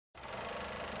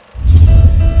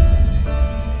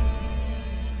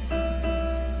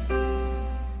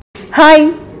Hi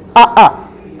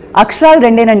అక్షరాలు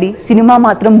రెండేనండి, cinema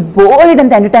మాత్రం బోల్డ్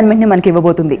ఎంటర్టైన్మెంట్ని మనకి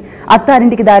ఇవ్వబోతుంది.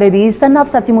 అత్తారింటికి దారేది, సన్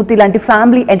ఆఫ్ సత్యమూర్తి లాంటి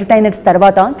ఫ్యామిలీ ఎంటర్టైనర్స్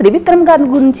తర్వాత త్రివిక్రమ్ గారి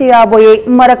గురించి రాబోయే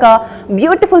మరొక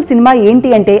బ్యూటిఫుల్ సినిమా ఏంటి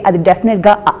అంటే అది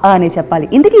డెఫినెట్గా అనే చెప్పాలి.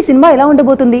 ఇందుకు ఈ సినిమా ఎలా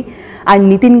ఉండబోతుంది అండ్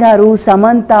నితిన్ గారు,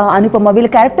 సమంత, అనుపమ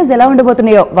వీళ్ళ క్యారెక్టర్స్ ఎలా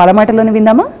ఉండబోతున్నాయో వాళ్ళ మాటల్లోనే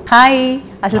విందామా. హాయ్,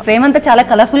 అసలు ప్రేమ అంతా చాలా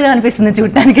కలర్ఫుల్ గా అనిపిస్తుంది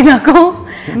చూడటానికి నాకు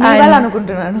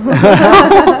అనుకుంటున్నాను.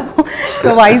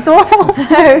 So why so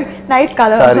nice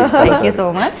color. Thank you so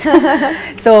much.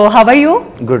 So how are you?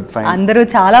 Good, fine. అందరూ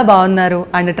చాలా బాగున్నారు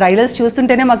అండ్ ట్రైలర్స్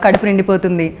చూస్తుంటేనే మాకు కడుపు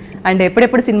నిండిపోతుంది. అండ్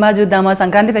ఎప్పుడెప్పుడు సినిమా చూద్దామా,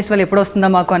 సంక్రాంతి ఫెస్టివల్ ఎప్పుడు వస్తుందా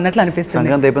మాకు అన్నట్లు అనిపిస్తుంది.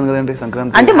 సంక్రాంతి అయిపోయింది కదండి,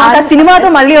 సంక్రాంతి అంటే మాకు ఆ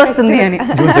సినిమాతో మళ్ళీ వస్తుంది అని.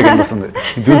 జూన్ 2 వస్తుంది,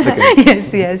 జూన్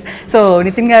 2. yes. సో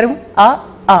నితిన్ గారు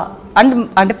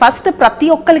అంటే ఫస్ట్ ప్రతి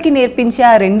ఒక్కరికి నేర్పించే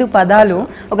ఆ రెండు పదాలు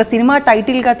ఒక సినిమా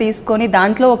టైటిల్ గా తీసుకొని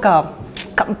దాంట్లో ఒక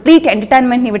కంప్లీట్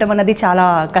ఎంటర్టైన్మెంట్ ఇవ్వడం అన్నది చాలా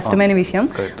కష్టమైన విషయం.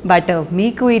 బట్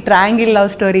మీకు ఈ ట్రయాంగిల్ లవ్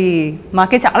స్టోరీ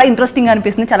మాకే చాలా ఇంట్రెస్టింగ్ గా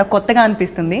అనిపిస్తుంది, చాలా కొత్తగా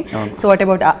అనిపిస్తుంది. So what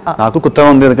about? నాకు కొత్తగా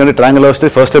ఉంది ఎందుకంటే triangle love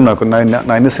story first time నాకు.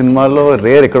 నా సినిమాలో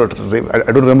రేర్ ఎక్కడ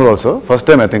I don't remember also first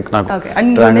time I think నాకు.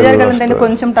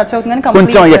 కొంచెం టచ్ అవుతుంది,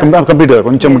 కంప్లీట్ గా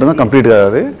కొంచెం ఉంటుంది, కంప్లీట్ గా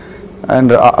అది.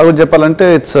 అండ్ అది చెప్పాలంటే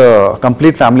it's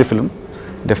complete family film.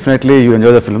 Definitely you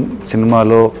enjoy the film.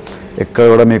 సినిమాలో ఎక్కడ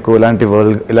కూడా మీకు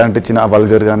ఇలాంటి చిన్న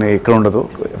వల్గర్ కానీ ఎక్కడ ఉండదు.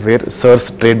 సర్స్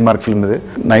ట్రేడ్ మార్క్ ఫిల్మ్ ఇది.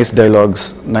 Nice dialogues,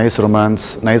 nice romance,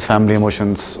 nice family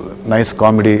emotions, nice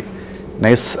comedy,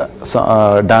 nice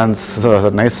dance,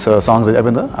 nice songs.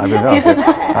 అయిపోయిందా?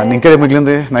 ఇంకా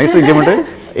మిగిలింది నైస్. ఇంకేమంటే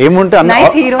ఏముంటే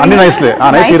అన్ని నైస్లే.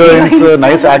 నైస్ హీరోయిన్స్,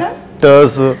 నైస్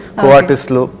యాక్టర్స్, కో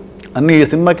ఆర్టిస్టులు అన్ని ఈ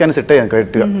సినిమాకి అని సెట్ అయ్యాను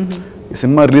కరెక్ట్గా. ఈ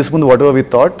సినిమా రిలీజ్ ముందు what ever we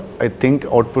thought, I think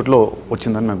అవుట్పుట్లో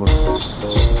వచ్చిందని నాకు.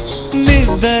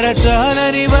 నిద్ర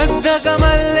చాలని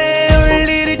బద్ధకమల్లే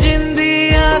ఉళ్ళిరిచింది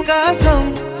ఆకాశం,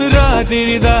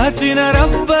 రాత్రి దాచిన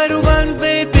రబ్బరు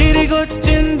బంతే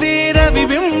తిరిగొచ్చింది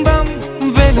రవిబింబం,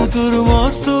 వెలుతురు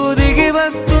మోస్తూ దిగి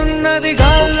వస్తున్నది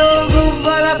గాల్లో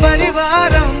గువ్వల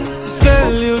పరివారం,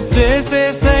 సెల్యూట్ చేసే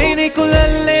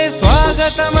సైనికులల్లే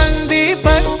స్వాగతమంది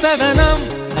పచ్చదనం.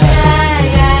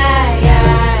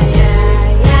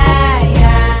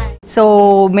 సో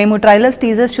మేము ట్రైలర్స్,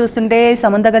 టీజర్స్ చూస్తుంటే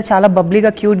సమంత గారు చాలా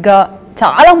బబ్లీగా, క్యూట్గా,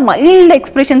 చాలా మైల్డ్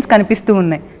ఎక్స్ప్రెషన్స్ కనిపిస్తూ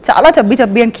ఉన్నాయి. చాలా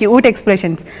చబ్బి అండ్ క్యూట్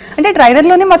ఎక్స్ప్రెషన్స్. అంటే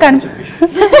ట్రైలర్లోనే మాకు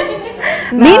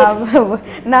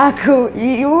నాకు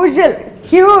usual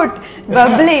cute,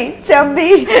 Babli, chubby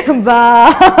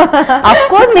of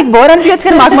course మీకు బోర్ అనిపించచ్చు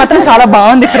కానీ మాకు మాత్రం చాలా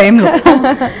బాగుంది ఫ్రేమ్లో.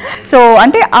 సో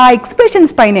అంటే ఆ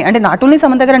ఎక్స్ప్రెషన్స్ పైనే, అంటే నాట్ ఓన్లీ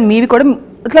సమంత గారు అండ్ మీవి కూడా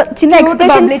ఇట్లా చిన్న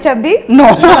ఎక్స్ప్రెషన్స్ చబ్బి నో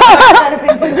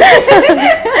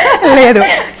లేదు.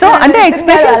 సో అంటే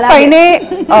ఎక్స్ప్రెషన్స్ పైనే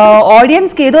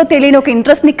ఆడియన్స్ కి ఏదో తెలియని ఒక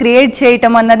ఇంట్రెస్ట్ ని క్రియేట్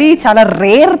చేయటం అన్నది చాలా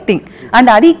రేర్ థింగ్.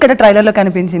 అండ్ అది ఇక్కడ ట్రైలర్ లో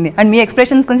కనిపించింది. అండ్ మీ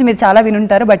ఎక్స్ప్రెషన్స్ గురించి మీరు చాలా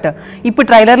వినుంటారు, బట్ ఇప్పుడు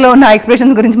ట్రైలర్ లో ఉన్న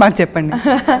ఎక్స్ప్రెషన్స్ గురించి మాకు చెప్పండి.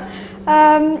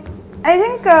 ఐ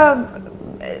థింక్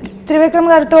త్రివిక్రమ్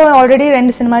గారితో ఆల్రెడీ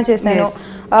 2 సినిమాలు చేశాను.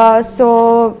 సో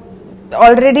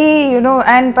ఆల్రెడీ యూనో,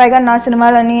 అండ్ పైగా నా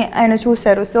సినిమాలని ఆయన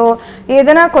చూశారు. సో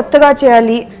ఏదైనా కొత్తగా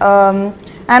చేయాలి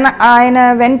అండ్ ఆయన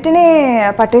వెంటనే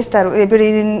పట్టేస్తారు. ఇప్పుడు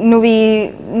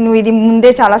నువ్వు ఇది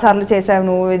ముందే చాలాసార్లు చేసావు,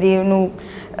 నువ్వు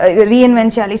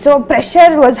రీఇన్వెంట్ చేయాలి. So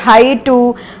pressure was high to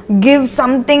give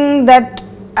something that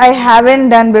I haven't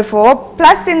done before,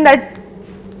 plus in that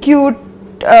cute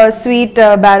sweet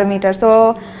barometer. So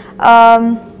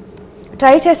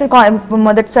try చేసాను,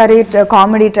 మొదటిసారి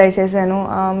కామెడీ ట్రై చేశాను.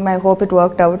 I hope it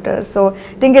worked out. So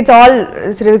I think it's all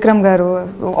Trivikram గారు,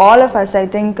 all of us I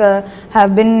think have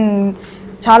been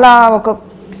చాలా ఒక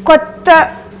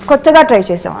కొత్తగా try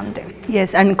చేసాం అంతే.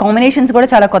 Yes, and combinations కూడా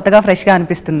చాలా కొత్తగా ఫ్రెష్గా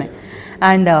అనిపిస్తున్నాయి.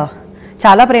 అండ్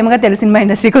చాలా ప్రేమగా తెలుగు సినిమా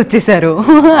ఇండస్ట్రీకి వచ్చేసారు.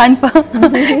 And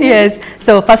yes,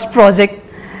 so first project.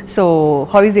 So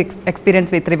how is the experience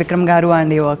with Trivikram garu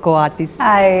and your co-artist?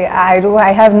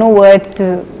 I have no words to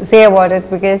say about it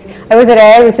because I was a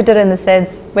rare visitor in the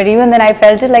sets, but even then I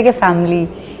felt it like a family.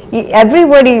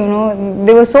 Everybody, you know,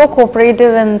 they were so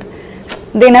cooperative and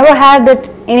they never had that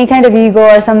any kind of ego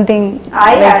or something.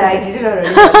 I did it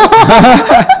already.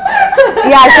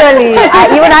 Yeah, surely.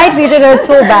 Even I treated her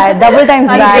so bad, double times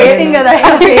bad. Hating her.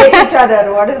 We hate each other.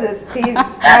 What is this? Please.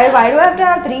 Why do I have to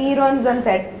have 3 heroines on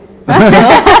set?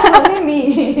 Only me.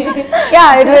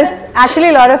 Yeah, it was actually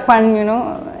a lot of fun, you know,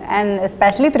 and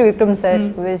especially Trivikram sir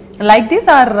was like this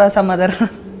or some other.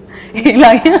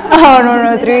 Oh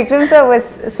no, Trivikram sir was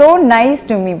so nice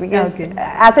to me because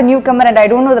as a newcomer and I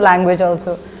don't know the language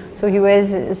also, so he was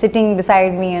sitting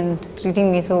beside me and treating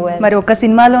me so well. మరి ఒక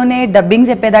సినిమాలోనే dubbing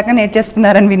చెప్పేదాకా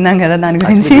నేర్చేస్తున్నారని విన్నాం కదా దాని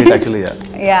గురించి.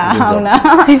 Yeah, no,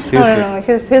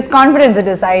 his confidence it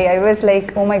is. I was like,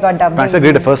 oh my god, dubbing. Actually,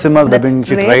 great. First cinema dubbing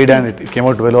she tried and it came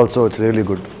out well also. It's really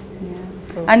good.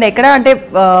 And ఎక్కడ అంటే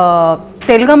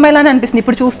తెలుగు అమ్మాయిలానే అనిపిస్తుంది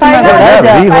ఇప్పుడు చూస్తున్నా పైగా కూడా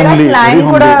very homely, స్లాంగ్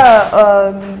very కూడా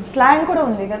homely. Slang కూడా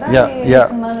ఉంది కదా Yeah.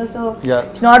 So Yeah.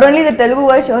 Not only the Telugu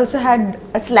word she also had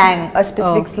a slang a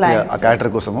specific slang ఆ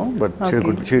క్యారెక్టర్ కోసము but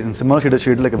cinema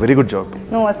she like very good job.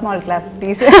 No, a small clap,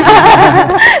 please.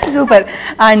 Super.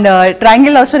 And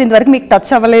triangle love story ఇంతవరకు మీకు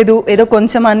touch అవ్వలేదు ఏదో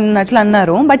కొంచెం అన్నట్లు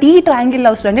అన్నారు, but ఈ ట్రయాంగిల్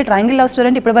లవ్ స్టోరీ అంటే ట్రయాంగిల్ లవ్ స్టోరీ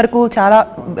అంటే ఇప్పటి వరకు చాలా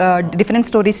డిఫరెంట్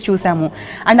స్టోరీస్ చూసాము,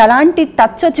 అండ్ అలాంటి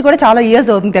టచ్ వచ్చి కూడా చాలా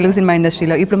ఇయర్స్ అవుతుంది తెలుగు సినిమా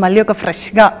ఇండస్ట్రీలో. ఇప్పుడు మళ్ళీ ఒక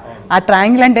ఫ్రెష్గా ఆ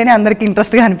ట్రయాంగిల్ అంటేనే అందరికి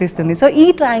ఇంట్రెస్ట్గా అనిపిస్తుంది. సో ఈ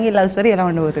ట్రయాంగిల్ లవ్ స్టోరీ ఎలా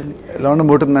ఉండబోతుంది? ఎలా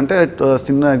ఉండబోతుందంటే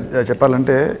చిన్న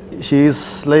చెప్పాలంటే షీఈస్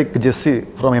లైక్ జెస్సీ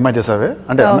ఫ్రమ్ ఏమై చేసావే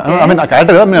అంటే ఐ మీన్ ఆ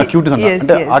క్యారెక్టర్ కదా మీరు క్యూట్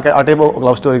అంటే ఆ టైప్ ఒక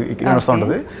లవ్ స్టోరీ వస్తూ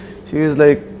ఉంటుంది. She is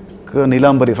like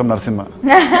Neelambari from Narasimha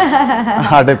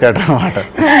ఆ టైప్ క్యారెక్టర్ అనమాట.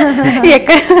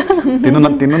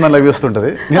 తిన్ను లవ్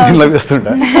చేస్తుంటుంది, నేను తిన్ను లవ్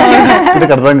చేస్తుంటా,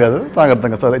 ఇది అర్థం కాదు నాకు అర్థం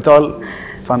కాదు. So it's all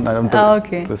fun.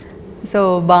 Okay, so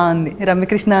బాగుంది.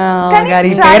 రమ్యకృష్ణ గారి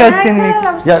పేరు వచ్చింది.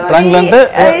 ట్రయాంగిల్ అంటే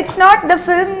it's not the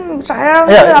film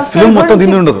film మొత్తం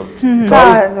దీని ఉండదు,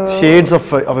 షేడ్స్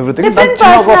ఆఫ్ ఎవ్రీథింగ్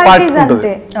పార్ట్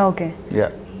ఉంటుంది. ఓకే.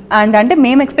 అండ్ అంటే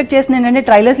మేము ఎక్స్పెక్ట్ చేసింది ఏంటంటే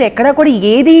ట్రైలర్స్లో ఎక్కడ కూడా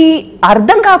ఏది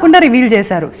అర్థం కాకుండా రివీల్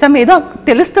చేశారు. సమ్ ఏదో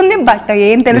తెలుస్తుంది బట్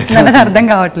ఏం తెలుస్తుంది అన్నది అర్థం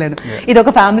కావట్లేదు. ఇది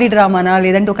ఒక ఫ్యామిలీ డ్రామానా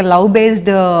లేదంటే ఒక లవ్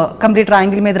బేస్డ్ కంప్లీట్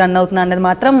ట్రయాంగిల్ మీద రన్ అవుతుందా అన్నది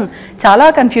మాత్రం చాలా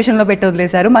కన్ఫ్యూజన్లో పెట్టి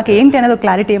వదిలేశారు. మాకు ఏంటి అనేది ఒక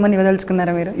క్లారిటీ ఏమని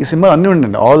ఇవ్వదలుచుకున్నారా మీరు? ఈ సినిమా అన్నీ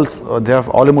ఉండండి,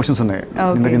 ఆల్ ఎమోషన్స్ ఉన్నాయి.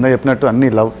 కింద చెప్పినట్టు అన్ని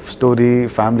love story,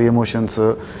 family emotions,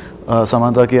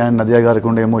 సమంతకి and Nadia గారికి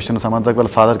ఉండే ఎమోషన్, సమంతకి వాళ్ళ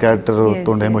ఫాదర్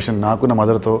క్యారెక్టర్తో ఉండే ఎమోషన్, నాకు నా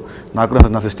మదర్తో, నాకు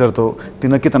నా సిస్టర్తో,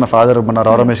 తినకి తన ఫాదర్ మన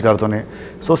రావ్ రమేష్ గారితోనే.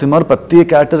 సో సినిమాలో ప్రతి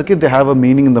క్యారెక్టర్కి they have a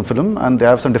meaning in the film and they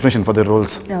have some definition for their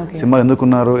roles. Cinema ఎందుకు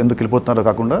ఉన్నారు, ఎందుకు వెళ్ళిపోతున్నారో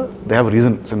కాకుండా దే హ్యావ్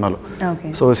రీజన్ సినిమాలో.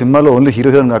 సో సినిమాలో ఓన్లీ హీరో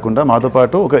హీరోయిన్ కాకుండా మాతో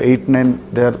పాటు ఒక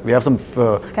 8-9 we have some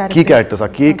key characters.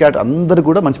 ఆ కీ క్యారెక్టర్ అందరు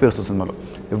కూడా మంచి పేరు వస్తుంది సినిమాలో.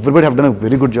 Everybody have done a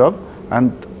very good job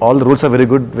and all the rules are very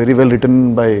good, very well written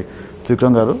by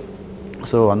Trivikram గారు.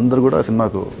 సో అందరు కూడా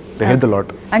సినిమాకు they help the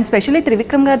lot. And specially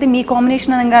Trivikram గారిది మీ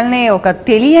కాంబినేషన్ అనగానే ఒక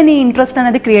తెలియని ఇంట్రెస్ట్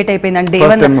అనేది క్రియేట్ అయిపోయింది. అంటే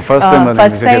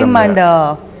ఫస్ట్ టైం అండ్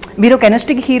మీరు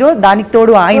కెమిస్ట్రీకి హీరో, దానికి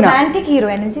తోడు ఆయన రొమాంటిక్ హీరో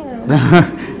ఎనర్జీ.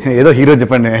 ఏదో హీరో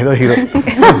చెప్పండి, ఏదో hero.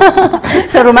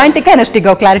 So romantic chemistry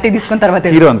clarity తీసుకున్న తర్వాత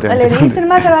హీరో అంతే. ఈ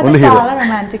సినిమా తర్వాత చాలా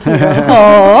రొమాంటిక్ హీరో.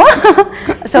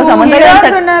 సో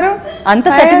సంబంధం అంత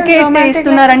సర్టిఫికేట్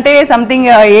ఇస్తున్నారంటే సంథింగ్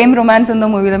ఏం రొమాన్స్ ఉందో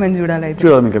మూవీలో మేము చూడాలి.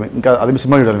 చూడాలి ఇంకా అది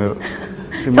సినిమా చూడాలి మీరు.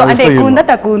 సో అంటే ఎక్కువ ఉందా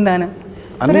తక్కువ ఉందా?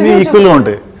 అన్ని ఈక్వల్గా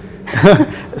ఉంటాయి.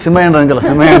 సినిమా ఏంటి అంకల్,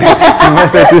 సినిమా సినిమా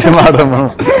చూసి మాట్లాడదాం మనం.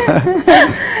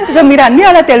 సో మీరు అన్ని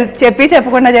అలా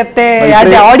చెప్పకుండా చెప్తే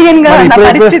ఆడియన్స్ గా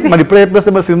మరి ఇప్పుడే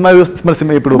చెప్పేస్తే మరి సినిమా మరి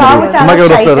సినిమా ఇప్పుడు సినిమాకి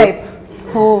ఎవరు వస్తారు?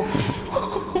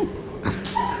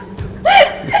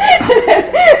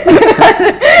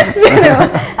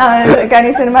 కానీ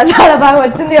సినిమా చాలా బాగా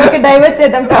వచ్చింది. ఓకే, డైవర్ట్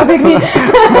చేద్దాం టాపిక్ ని.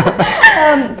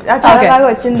 చాలా బాగా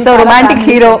వచ్చింది. సో రొమాంటిక్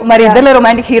హీరో, మరి ఇద్దరు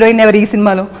రొమాంటిక్ హీరోయిన్ ఎవరు ఈ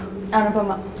సినిమాలో?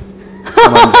 అనుపమ.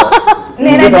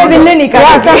 నేనైతే విల్లని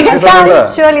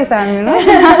Surely Sam.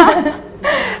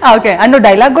 Okay. And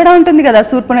dialogue కూడా ఉంటుంది కదా,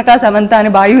 శూర్పణఖ సమంత అని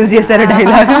బాగా యూజ్ చేశారు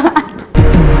డైలాగ్.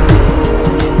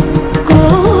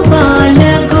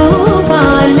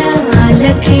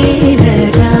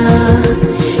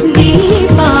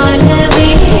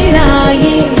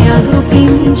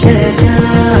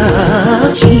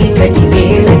 చీకటి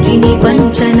వేళకి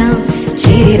నిబంచన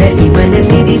చేరని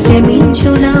మనసిది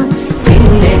శమించున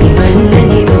వెన్నని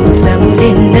వన్నని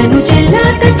దోసములెన్నను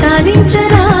చెల్లాట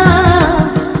చాలించరా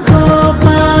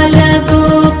గోపాల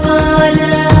గోపాల.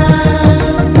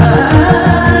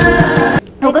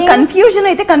 ఒక కన్ఫ్యూజన్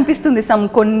అయితే కనిపిస్తుంది సమ్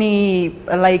కొన్ని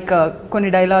లైక్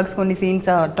కొన్ని డైలాగ్స్, కొన్ని సీన్స్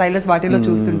ట్రైలర్స్ వాటిలో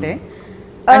చూస్తుంటే.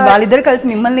 అండ్ వాళ్ళిద్దరు కలిసి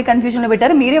మిమ్మల్ని కన్ఫ్యూజన్ లో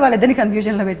పెట్టారు, మీరే వాళ్ళిద్దరిని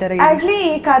కన్ఫ్యూజన్ లో పెట్టారు. యాక్చువల్లీ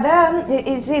ఈ కథ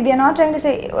we are not trying to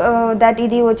say that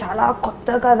ఇది చాలా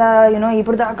కొత్త కథ, యూనో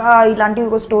ఇప్పుడు దాకా ఇలాంటి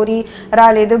ఒక స్టోరీ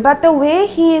రాలేదు. But the way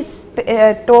he is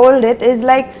told it is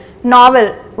like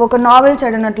novel, ఒక నావెల్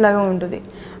చదివినట్లాగా ఉంటుంది.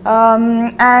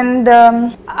 అండ్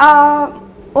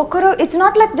ఒకరు it's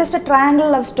not like just a triangle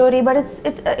love story, but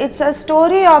it's a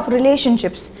story of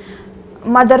relationships,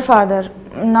 mother father,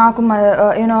 నాకు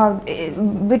you know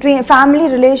between family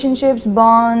relationships,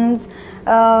 bonds,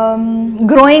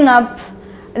 growing up,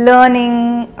 learning.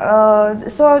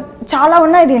 So చాలా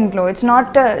ఉన్నాయి దీంట్లో. It's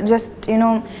not just you know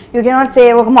you cannot say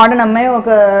ఒక modern అమ్మాయి ఒక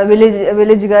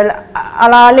village girl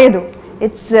అలా లేదు.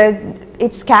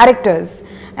 It's characters.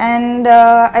 And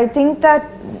I think that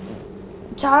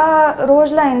చాలా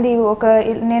రోజులైంది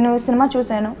నేను సినిమా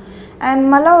చూశాను అండ్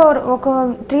మళ్ళీ ఒక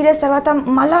 3 days తర్వాత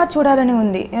మళ్ళా చూడాలని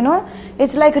ఉంది. You know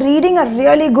it's like reading a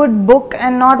really good book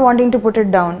and not wanting to put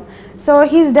it down. So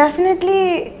he's definitely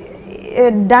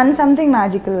done something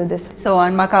magical with this. So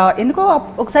and మాకు ఎందుకో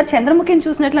ఒకసారి చంద్రముఖిని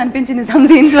చూసినట్లు అనిపించింది సమ్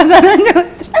సీన్స్ లో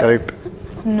correct.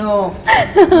 No,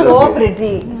 so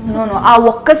pretty. No, ఆ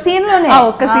ఒక్క scene లోనే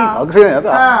ఒక సీన్ అదే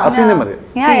ఆ సీన్ మరి.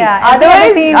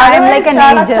 Otherwise, I'm like an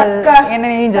చాలా angel. చక్కగా An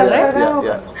angel, right?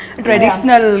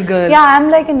 Traditional girl. Yeah, I'm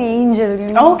like an angel,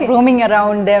 you know, roaming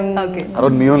around them. Okay.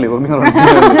 Around me only, roaming around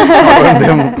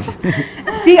them.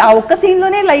 See, ఆ ఒక్క scene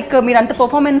లోనే like మీరు అంత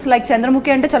performance like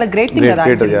Chandramukhi అంటే చాలా great thing కదా.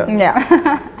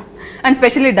 And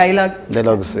specially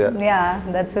dialogues. Yeah,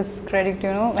 that's his credit,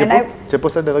 you know.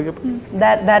 చెప్పు sir dialogue చెప్పు.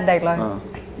 That dialogue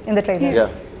in the trailer.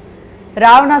 Yeah.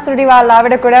 రావణాసురుడి వాళ్ళ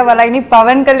ఆవిడ కూడా వాళ్ళని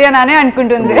పవన్ కళ్యాణ్ అనే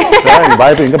అనుకుంటుంది.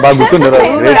 ఇంకా బాగా గుర్తుండరా?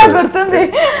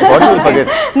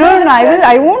 No,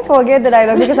 I won't forget the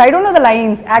dialogue because I don't know the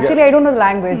lines. Actually, I don't know the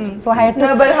language, so I had to.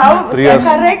 No, but how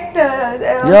correct?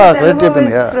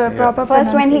 Proper.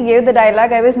 First, when he gave the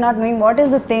dialogue, I was not knowing what is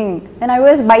the thing, and I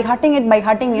was by hearting it.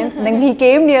 Then he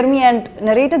came near me and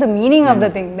narrated the meaning of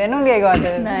the thing. Then only I got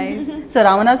it. Nice. So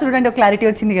రావణాసురుడు అంటే clarity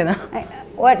వచ్చింది కదా.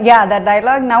 What? Yeah, that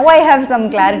dialogue. Now I have some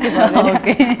clarity for it.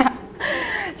 Okay.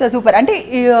 So super. అంటే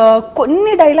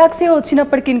కొన్ని డైలాగ్సే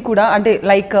వచ్చినప్పటికీ కూడా అంటే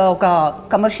like ఒక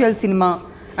కమర్షియల్ సినిమా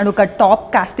అండ్ ఒక టాప్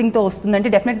కాస్టింగ్ తో వస్తుంది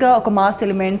అంటే డెఫినెట్ గా ఒక mass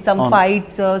elements, some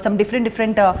fights, some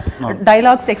different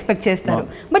dialogues expect చేస్తారు.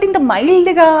 బట్ ఇంత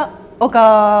మైల్డ్ గా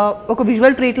ఒక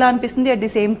విజువల్ ట్రీట్ లా అనిపిస్తుంది. అట్ ది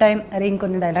సేమ్ టైం అరే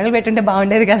ఇంకొన్ని డైలాగులు పెట్టుంటే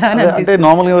బాగుండేది కదా అని అనిపిస్తుంది. అంటే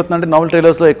నార్మల్ గా ఏమవుతుందంటే నార్మల్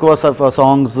ట్రైలర్స్ లో ఎక్కువ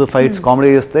సాంగ్స్, ఫైట్స్, కామెడీ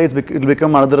చేస్తే it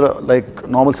become another like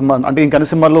normal cinema. అంటే ఇంకా అన్ని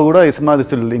సినిమాల్లో కూడా ఈ సినిమా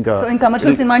ఇంకా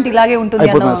కమర్షియల్ సినిమా అంటే ఇలాగే ఉంటుంది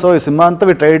అయిపోతుంది. సో ఈ సినిమా అంతా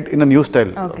we tried in new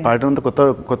style. Pattern అంతా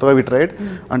కొత్తగా వి ట్రైడ్.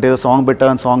 అంటే ఏదో సాంగ్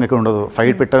పెట్టాలని సాంగ్ ఎక్కడ ఉండదు,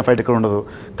 ఫైట్ పెట్టాలని ఫైట్ ఎక్కడ ఉండదు.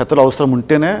 కథలో అవసరం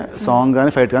ఉంటేనే సాంగ్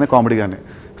కానీ ఫైట్ కానీ కామెడీ కానీ.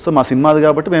 సో మా సినిమా అది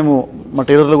కాబట్టి మేము మా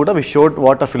ట్రైలర్లో కూడా వి షోడ్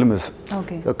వాట్ ఆ ఫిల్మ్ ఇస్.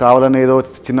 కావాలని ఏదో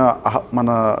చిన్న మన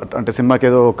అంటే సినిమాకి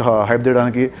ఏదో ఒక హైప్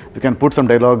చేయడానికి we can put some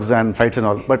dialogues and fights and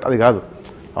all. But అది కాదు,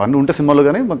 అవన్నీ ఉంటే సినిమాలో.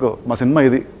 కానీ మాకు మా సినిమా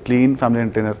ఇది clean family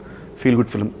entertainer, feel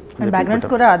good film. Backgrounds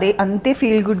కూడా అదే అంతే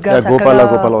ఫీల్ గుడ్ గా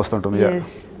గోపాల వస్తుంటుంది.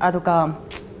 అదొక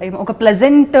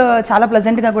ప్లెజెంట్, చాలా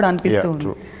ప్లెజెంట్ గా కూడా అనిపిస్తూ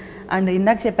ఉంది. అండ్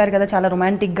ఇందాక చెప్పారు కదా చాలా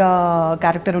రొమాంటిక్ గా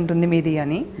క్యారెక్టర్ ఉంటుంది మీది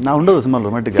అని. నా ఉండదు సినిమాలో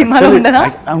రొమాంటిక్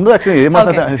ఉండదు యాక్చువల్లీ.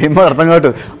 ఏమో అర్థం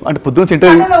కావట్లేదు. అంటే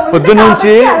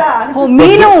పొద్దున్నుంచి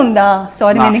మీలో ఉందా?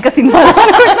 సారీ, నేను ఇంకా సినిమా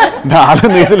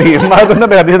నాలుగు అసలు ఏం మారుతుందో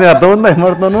అది అర్థం ఉందా? ఏం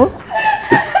మారుతున్నాను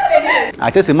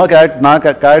యాక్చువల్లీ సినిమా నా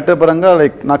క్యారెక్టర్ పరంగా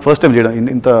లైక్ నాకు ఫస్ట్ టైం చేయడం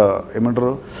ఇంత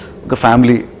ఏమంటారు ఒక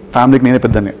ఫ్యామిలీకి నేనే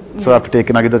పెద్దనే. సో అప్పుడు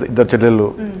టేక్ నాకు ఇద్దరు చెల్లెళ్ళు,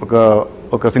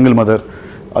 ఒక సింగిల్ మదర్,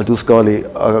 వాళ్ళు చూసుకోవాలి,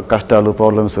 కష్టాలు,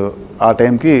 ప్రాబ్లమ్స్. ఆ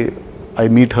టైంకి I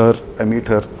meet her.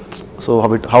 So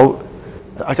how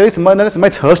actually cinema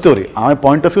it's her story. ఆమె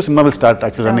point of view cinema will start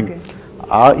actual running.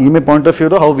 ఈమె పాయింట్ ఆఫ్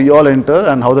వ్యూలో how we all enter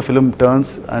and how the film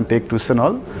turns and take twist and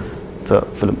all. It's a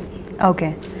film. Okay.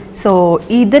 So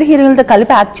ఈ ఇద్దరు హీరోలతో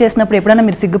కలిపి act చేసినప్పుడు ఎప్పుడైనా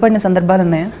మీరు సిగ్గుపడిన సందర్భాలు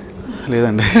ఉన్నాయా?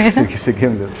 లేదండి,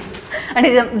 సిగ్గేం లేదు. అంటే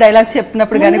డైలాగ్స్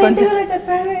చెప్పినప్పుడు కానీ కొంచెం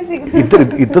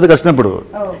ఇద్దరు కలిసినప్పుడు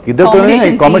ఇద్దరితో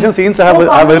combination scenes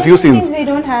have very few scenes.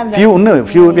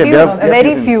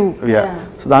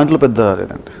 So దాంట్లో పెద్ద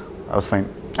లేదండి. I was fine.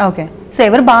 Okay. So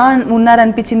ఎవరు బాగా ఉన్నారు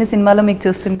అనిపించింది సినిమాలో మీకు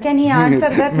చూస్తుంటే?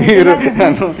 మీరు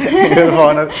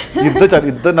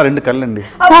ఇద్దరు నా రెండు కళ్ళండి.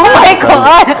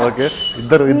 ఓకే,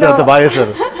 ఇద్దరు అంత బాగా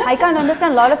చేస్తారు. I can't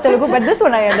understand a lot of Telugu, but this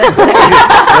one I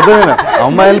understand.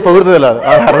 అమ్మాయిలు పొగుడుతుంది, అలా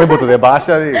అర్థమైపోతుంది. భాష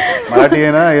అది మరాఠీ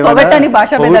అయినా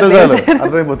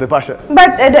అర్థమైపోతుంది భాష.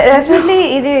 బట్ డెఫినెట్లీ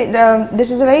ఇది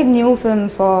this is a very new film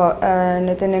for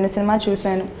Nitin. నేను సినిమా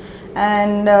చూశాను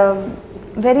అండ్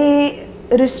వెరీ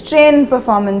రిస్ట్రెయిన్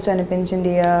పర్ఫార్మెన్స్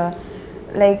అనిపించింది.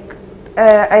 లైక్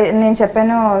నేను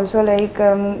చెప్పాను also like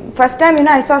first time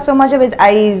I saw so much of his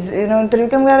eyes.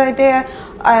 Trivikram గారు అయితే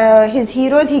his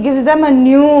heroes, he gives them a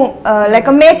new like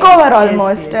a makeover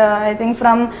almost. I think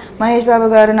from Mahesh Babu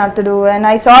garu Nathudu, and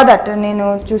I saw that nenu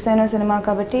chusanu cinema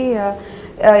kabatti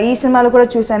ee cinema lo kuda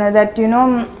chusanu that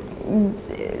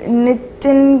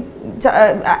Nithin,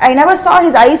 I never saw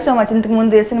his eyes so much in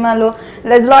the cinema lo.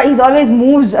 There's a lot, he's always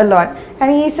moves a lot, and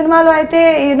ee cinema lo aithe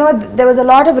there was a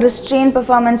lot of restrained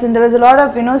performance and there was a lot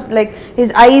of like his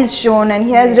eyes shown, and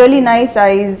he has really nice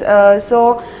eyes. So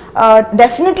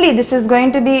definitely this is going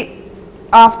to be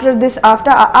after is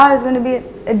going to be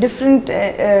a different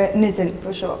Nithin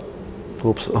for sure.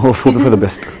 Hope for the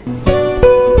best.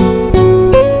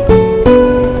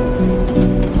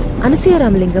 Anasuya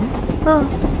Ramalingam.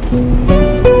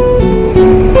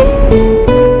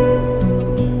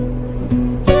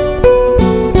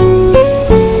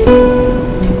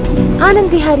 Anand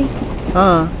Vihari.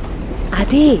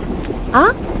 Adi.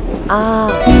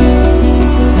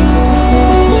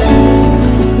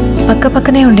 పక్క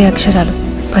పక్కనే ఉండే అక్షరాలు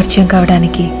పరిచయం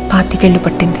కావడానికి 25 ఏళ్ళు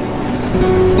పట్టింది.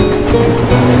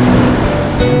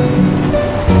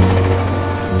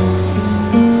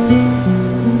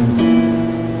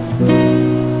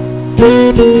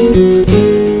 So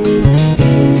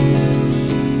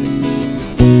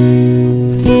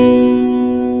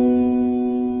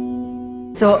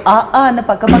ఆ అన్న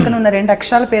పక్క పక్కన ఉన్న 2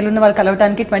 అక్షరాల పేర్లున్న వాళ్ళు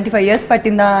కలవటానికి 25 years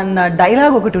పట్టిందా అన్న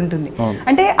డైలాగ్ ఒకటి ఉంటుంది.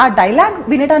 అంటే ఆ డైలాగ్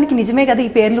వినడానికి నిజమే కదా, ఈ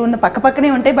పేర్లు ఉన్న పక్క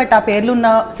పక్కనే ఉంటాయి, బట్ ఆ పేర్లు ఉన్న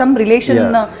సమ్ రిలేషన్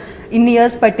ఇన్ని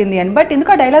ఇయర్స్ పట్టింది అని. బట్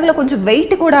ఎందుకు ఆ డైలాగ్ లో కొంచెం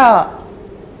వెయిట్ కూడా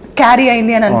క్యారీ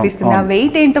అయింది అని అనిపిస్తుంది. ఆ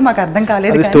వెయిట్ ఏంటో మాకు అర్థం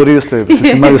కాలేదు.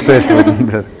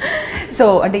 సో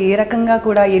అంటే ఏ రకంగా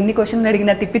కూడా ఎన్ని క్వశ్చన్లు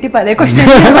అడిగినా తిప్పి అదే క్వశ్చన్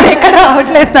ఎక్కడ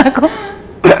రావట్లేదు నాకు.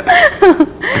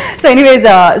 సో ఎనీవేస్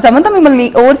సమంత మిమ్మల్ని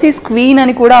ఓవర్సీస్ క్వీన్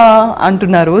అని కూడా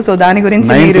అంటున్నారు. సో దాని గురించి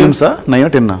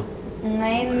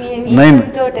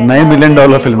 $9 million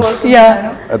films.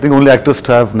 I think only actors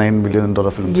have $9 million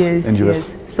films in US.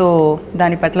 So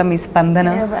దాని పట్ల మీ స్పందన?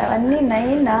 అవన్నీ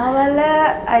 9 నా వల్ల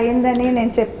అయిందని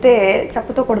నేను చెప్తే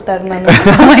చెప్పుతో కొడతారు నన్ను.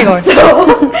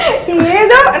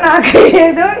 ఏదో నాకు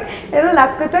ఏదో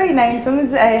లక్తో ఈ 9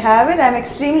 films I have it. I'm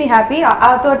extremely happy.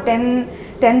 ఆతో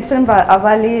 10th film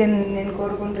అవ్వాలి నేను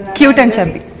కోరుకుంటున్నాను. క్యూట్ అండ్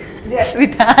చబ్బీ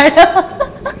విత్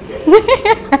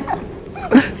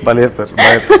భలే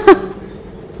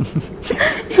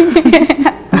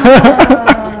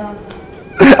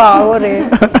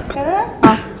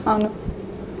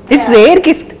ఇట్స్ రేర్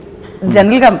గిఫ్ట్.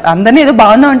 జనరల్ గా అందరినీ ఏదో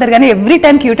బాగున్నా ఉంటారు కానీ every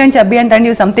time cute and chubby అంటే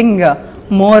యూ సంథింగ్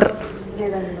మోర్.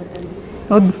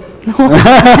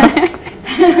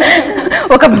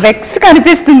 ఒక వెక్స్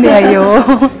కనిపిస్తుంది. అయ్యో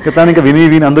తనకి విని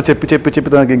విని అందరూ చెప్పి చెప్పి చెప్పి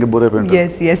తనకి ఇంకా బోర్ అయిపోయింది.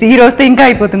 ఈ రోజుతో ఇంకా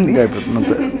అయిపోతుంది.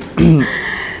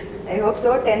 I hope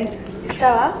so. 10th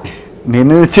ఇస్తావా?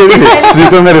 నేను ఇచ్చేది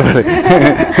త్రివిక్రమ్ గారి.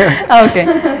 ఓకే,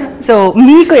 సో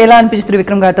మీకు ఎలా అనిపిస్తుంది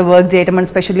త్రివిక్రమ్ గారితో వర్క్ చేయటం? అండ్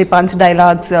స్పెషల్లీ పంచ్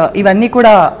డైలాగ్స్ ఇవన్నీ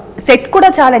కూడా సెట్ కూడా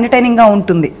చాలా ఎంటర్టైనింగ్ గా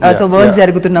ఉంటుంది. సో వర్క్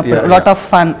జరుగుతున్నప్పుడు లాట్ ఆఫ్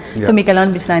ఫన్. సో మీకు ఎలా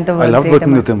అనిపిస్తుంది ఆయనతో వర్క్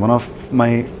చేయటం? One of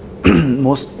my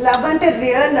most love అంటే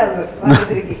real love.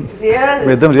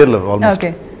 Real love almost.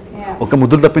 ఒక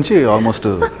ముద్దులు తప్పించి ఆల్మోస్ట్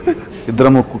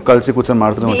ఇద్దరం కలిసి కూర్చొని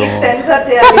మాడుతూనే ఉంటాము.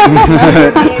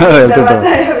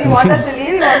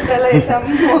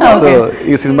 సో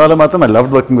ఈ సినిమాలో మాత్రం I love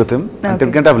working with him. అంటే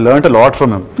ఎందుకంటే I learned a lot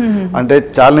from him. అంటే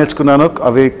చాలా నేర్చుకున్నాను.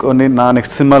 అవి కొన్ని నా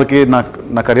నెక్స్ట్ సినిమాలకి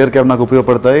నా కెరియర్కి అవి నాకు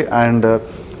ఉపయోగపడతాయి. అండ్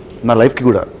నా లైఫ్కి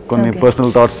కూడా కొన్ని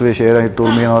పర్సనల్ థాట్స్ షేర్ అయ్యి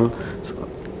టోల్డ్ మీ ఆల్.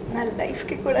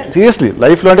 సీరియస్లీ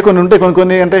లైఫ్లో అంటే కొన్ని ఉంటాయి,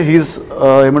 కొన్ని అంటే హీస్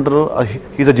ఏమంటారు,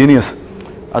 హీస్ అ జీనియస్.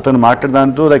 అతను మాట్లాడే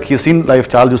దాంట్లో లైక్ హీ సీన్ లైఫ్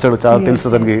చాలా చూసాడు, చాలా తెలుసు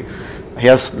అతనికి. He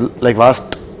has like vast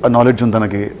knowledge ఉంది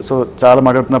తనకి. సో చాలా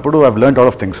మాట్లాడుతున్నప్పుడు I learned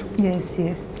all of things.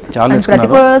 చాలా ప్రతి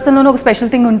పర్సన్ లోనూ ఒక స్పెషల్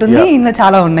థింగ్ ఉంటుంది. ఇందులో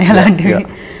చాలా ఉన్నాయి అలాంటివి.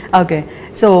 ఓకే,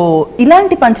 సో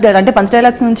ఇలాంటి పంచ్ డైలాగ్ అంటే పంచ్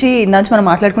డైలాగ్స్ నుంచి ఇందాక మనం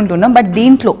మాట్లాడుకుంటున్నాం, బట్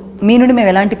దీంట్లో మీ నుండి మేము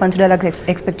ఎలాంటి పంచ్ డైలాగ్స్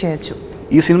ఎక్స్పెక్ట్ చేయొచ్చు?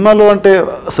 ఈ సినిమాలో అంటే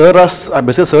సార్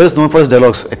బేసిక్గా sir is known for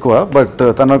dialogues ఎక్కువ, బట్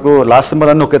తనకు లాస్ట్ సినిమా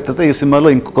అన్ని ఒక ఎత్తే ఈ సినిమాలో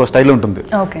ఇంకొక స్టైల్లో ఉంటుంది.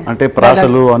 అంటే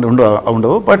ప్రాసలు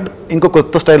ఉండవు, బట్ ఇంకో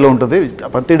కొత్త స్టైల్లో ఉంటుంది.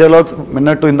 ప్రతి డైలాగ్స్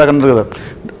విన్నట్టు ఇందాక అన్నారు కదా,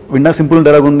 విన్నా సింపుల్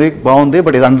డైలాగ్ ఉంది, బాగుంది,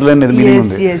 బట్ ఇది అండర్లైన్ మీనింగ్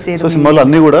ఉంది. సో సినిమాలో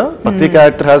అన్ని కూడా ప్రతి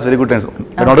character has very good lines.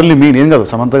 Not only mean ఏం కాదు,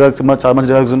 సమంత గారికి సినిమా చాలా మంచి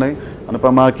డైలాగ్స్ ఉన్నాయి,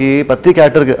 అనుపమకి, ప్రతి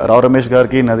క్యారెక్టర్కి, రావు రమేష్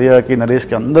గారికి, నదియాకి,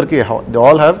 నరేష్కి, అందరికీ they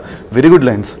all have very good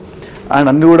lines. And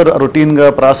అన్ని కూడా రొటీన్గా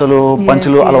ప్రాసలు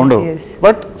పంచులు అలా ఉండవు,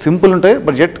 బట్ సింపుల్ ఉంటాయి,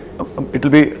 but jet it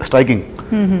will be striking.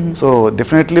 So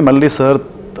definitely మళ్ళీ సార్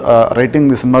రైటింగ్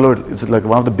ది సినిమాలో it's like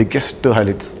one of the biggest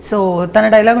highlights. So తన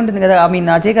డైలాగ్ ఉంటుంది కదా, ఐ మీన్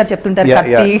అజయ్ గారు చెప్తుంటారు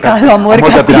కత్తి కాదు అమ్మోరు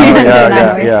కత్తి.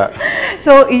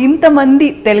 సో ఇంతమంది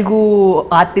తెలుగు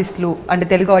ఆర్టిస్టులు అంటే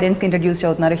తెలుగు ఆడియన్స్ కి ఇంట్రడ్యూస్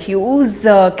అవుతున్నారు, హ్యూజ్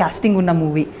కాస్టింగ్ ఉన్న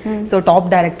movie. So top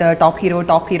director, top hero,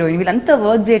 top heroine వీళ్ళంతా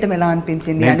వర్క్ చేయడం ఎలా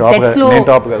అనిపించింది? సెట్స్ లో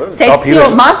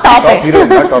మా టాప్.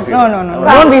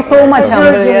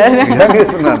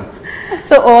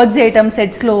 సో వర్క్ చేయడం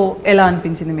సెట్స్ లో ఎలా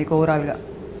అనిపించింది మీకు ఓవరాల్ గా?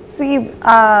 See,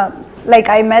 like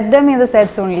I met them in the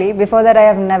sets only. Before that, I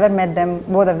have never met them,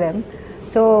 both of them.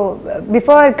 So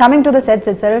before coming to the sets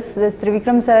itself, this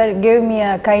Trivikram sir gave me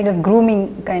a kind of grooming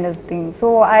kind of thing. So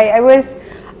I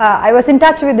was in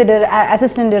touch with the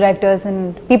assistant directors and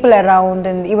people around,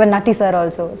 and even Natti sir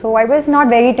also. So I was not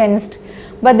very tensed.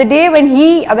 But the day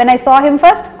when I saw him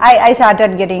first, I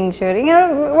started getting sure. You know,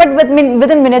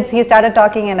 within minutes he started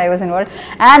talking and I was involved.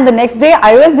 And the next day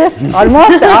I was just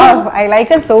almost off. I like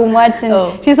her so much, and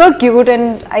she's so cute, and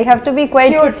I have to be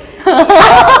quite cute.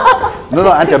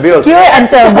 No, and chubby also. Cute and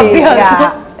chubby,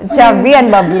 yeah, chubby and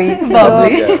bubbly.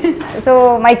 So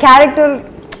my character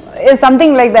is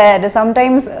something like that.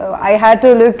 Sometimes I had to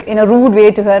look in a rude way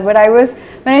to her, but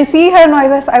when I see her now,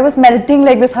 I was melting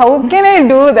like this. How can I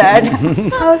do that?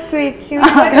 How sweet. She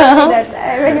would never do that.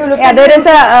 When you look at there is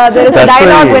a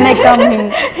dialogue when I come in.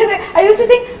 I used to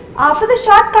think, after the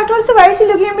short cut also, why is she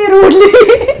looking at me rudely?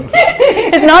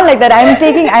 It's not like that.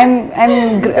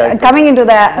 I'm coming into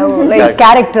the like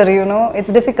character, you know.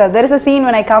 It's difficult. There is a scene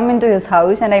when I come into his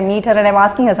house and I meet her and I'm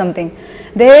asking her something.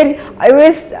 There, I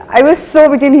was so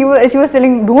between. She was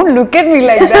telling, "Don't look at me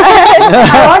like that."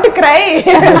 I want to cry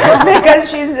because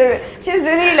she's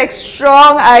really like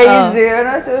strong eyes, you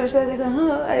know. So she's like,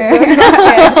 I was not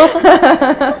scared.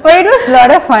 But it was a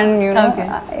lot of fun, you know.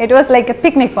 It was like a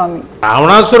picnic for me.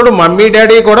 రావణాసురుడు mummy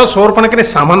daddy కూడా శూర్పణఖని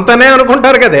సమంతనే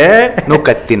అనుకుంటారు కదే. నువ్వు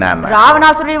కత్తి నాన్న.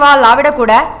 రావణాసురుడి వాళ్ళ ఆవిడ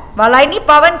కూడా వాళ్ళ ఆయన్ని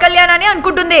పవన్ కళ్యాణ్ అని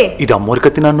అనుకుంటుంది. ఇది అమ్మోరు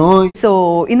కత్తి నన్ను. సో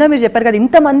ఇందా మీరు చెప్పారు కదా,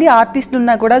 ఇంతమంది ఆర్టిస్టులు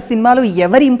ఉన్నా కూడా సినిమాలో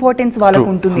ఎవరి ఇంపార్టెన్స్ వాళ్ళకు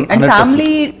ఉంటుంది. అండ్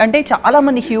ఫ్యామిలీ అంటే చాలా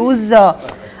మంది హ్యూజ్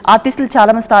ఆర్టిస్టులు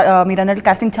చాలా మంది మీరు అన్నట్లు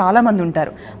కాస్టింగ్ చాలా మంది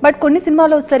ఉంటారు. బట్ కొన్ని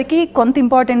సినిమాలో వచ్చేసరికి కొంత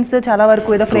ఇంపార్టెన్స్ చాలా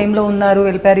వరకు ఏదో ఫ్రేమ్ లో ఉన్నారు,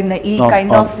 వెళ్ళిపోయారు, ఈ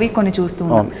కైండ్ ఆఫ్ వి కొన్ని చూస్తూ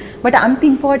ఉన్నాం. బట్ అంత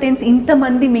ఇంపార్టెన్స్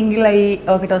ఇంతమంది మింగిల్ అయ్యి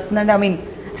ఒకటి వస్తుందంటే, ఐ మీన్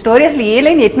స్టోరీ అసలు ఏ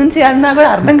లైన్ ఎటు నుంచి అన్నా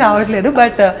కూడా అర్థం కావట్లేదు.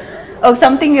 బట్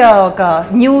సంథింగ్ ఒక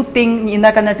న్యూ థింగ్,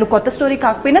 ఇందాక అన్నట్లు కొత్త స్టోరీ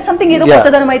కాకపోయినా సంథింగ్ ఏదో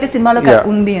కొత్తదనం అయితే సినిమాలో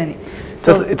ఉంది అని.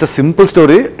 It's a simple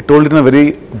story told in a very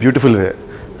beautiful way.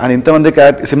 And ఇంతమంది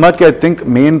సినిమాకి ఐ థింక్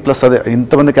మెయిన్ ప్లస్ అదే,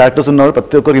 ఇంతమంది క్యారెక్టర్స్ ఉన్నారు,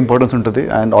 ప్రతి ఒక్కరికి ఇంపార్టెన్స్ ఉంటుంది.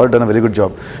 And all done a very good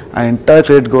job. And entire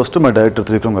credit goes to my director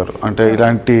Trivikram గారు. అంటే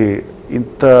ఇలాంటి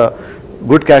ఇంత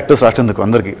గుడ్ క్యారెక్టర్స్ రాసేందుకు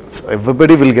అందరికి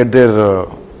ఎవ్రీబడి విల్ గెట్ దేర్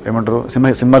ఏమంటారు,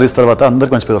 సినిమా రీస్ తర్వాత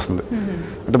అందరికి మంచి పేరు వస్తుంది.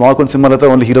 అంటే మాకు కొన్ని సినిమాలు అయితే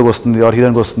ఓన్లీ హీరోకి వస్తుంది, ఆర్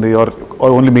హీరోయిన్కి వస్తుంది, ఆర్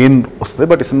ఓన్లీ మెయిన్ వస్తుంది.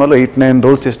 బట్ ఈ సినిమాలో 8-9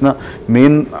 రోల్స్ చేసిన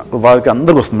మెయిన్ వాళ్ళకి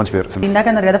అందరికి వస్తుంది మంచి పేరు. ఇందాక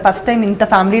అన్నారు కదా ఫస్ట్ టైం ఇంత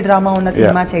ఫ్యామిలీ డ్రామా ఉన్న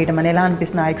సినిమా చేయడం అని, ఎలా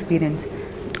అనిపిస్తుంది ఆ experience?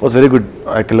 Was very good.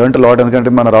 I learn a lot.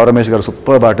 ఎందుకంటే మన రావు రమేష్ గారు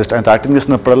సూపర్ ఆర్టిస్ట్. ఆయన యాక్టింగ్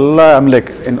చేసినప్పుడల్లా ఐఎమ్ లైక్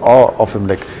ఇన్ ఆ ఆఫ్ హిమ్.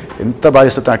 లైక్ ఎంత బాగా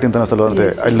చేస్తుంది యాక్టింగ్ తను అసలు. అంటే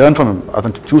ఐ లెర్న్ ఫ్రమ్ హిమ్.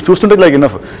 అతను చూస్తుంటే లైక్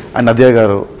ఇనఫ్. అండ్ నదియా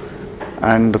గారు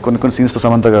అండ్ కొన్ని సీన్స్తో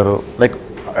సమంత గారు, లైక్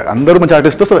అందరూ మంచి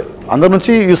ఆర్టిస్ట్. సో అందరి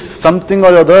నుంచి you something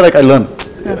or other like I learn.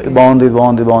 బాగుంది ఇది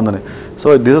బాగుంది బాగుందని. So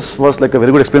this was like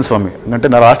very good experience for me. ఎందుకంటే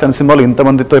నా లాస్ట్ అన్ని సినిమాలు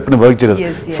ఇంతమందితో ఎప్పుడు వర్క్ చేయలేదు,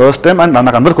 ఫస్ట్ టైం. అండ్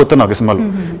నాకు అందరు కొత్త, నాకు ఈ సినిమాలు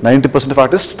 90% ఆఫ్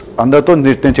ఆర్టిస్ట్ అందరితో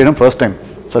నేను చేయడం first time.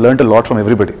 So learn a lot from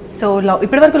everybody. So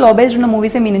ఇప్పటి వరకు లవ్ బేస్డ్ ఉన్న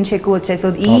మూవీసే మీ నుంచి ఎక్కువ వచ్చాయి. సో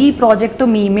ఈ ప్రాజెక్ట్ తో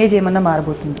మీ ఇమేజ్ ఏమన్నా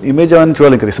మారబోతుంది? ఇమేజ్ అని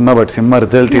చూడాలి ఇంకా సినిమా. బట్ సినిమా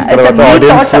రిజల్ట్ తర్వాత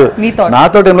ఆడియన్స్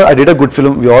నాతో టైంలో I did a good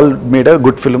film, we all made a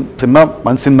good film. Cinema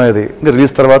మంచి సినిమా ఇది. ఇంకా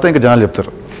రిలీజ్ తర్వాత ఇంకా జనాలు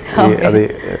చెప్తారు అది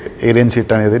ఏ రేంజ్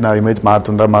హిట్ అనేది, నా ఇమేజ్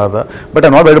మారుతుందా మారదా. But I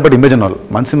not better but image and all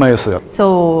మంచి సినిమా చేస్తుంది. So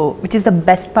which is the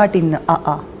best part in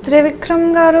Trivikram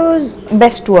గారు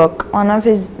best work. One of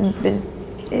his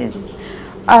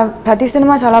ప్రతి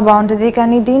సినిమా చాలా బాగుంటుంది,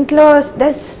 కానీ దీంట్లో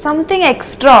there something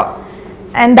extra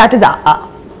and that is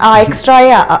ఆ extra.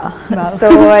 So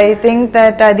I think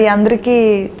that అది అందరికీ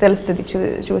తెలుస్తుంది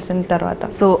చూసిన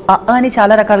తర్వాత. సో అని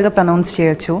చాలా రకాలుగా ప్రొనౌన్స్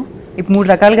చేయొచ్చు. ఇప్పుడు 3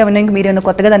 రకాలుగా విన్నాక మీరేమైనా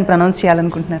కొత్తగా దాన్ని ప్రొనౌన్స్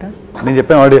చేయాలనుకుంటున్నారా? నేను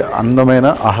చెప్పాను వాడి అందమైన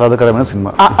ఆహ్లాదకరమైన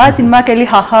సినిమా. ఆ సినిమాకి వెళ్ళి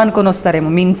హహా అనుకొని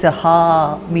వస్తారేమో, మీన్స్ హా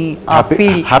మీ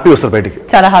హ్యాపీ వస్తారు బయటికి,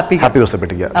 చాలా హ్యాపీ వస్తారు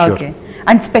బయటికి. Okay.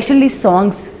 And specially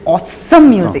songs awesome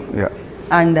music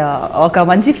and ఒక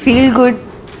మంచి ఫీల్ గుడ్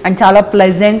అండ్ చాలా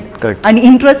ప్లెజెంట్ అండ్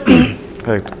ఇంట్రెస్టింగ్,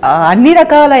 అన్ని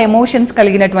రకాల ఎమోషన్స్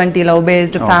కలిగినటువంటి లవ్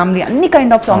బేస్డ్ ఫ్యామిలీ అన్ని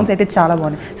కైండ్ ఆఫ్ సాంగ్స్ అయితే చాలా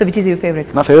బాగున్నాయి. So which is your favourite?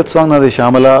 నా ఫేవరెట్ సాంగ్ నాది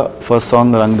Shyamala, first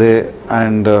song Rang De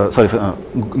and sorry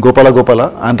Gopala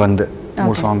and Rang De,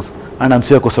 3 songs. And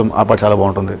Anasuya కోసం ఆ పాట చాలా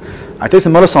బాగుంటుంది. యాక్చువల్లీ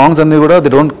సినిమాలో సాంగ్స్ అన్ని కూడా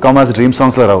they don't come as dream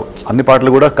songs లా రావు, అన్ని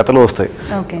పాటలు కూడా కథలో వస్తాయి.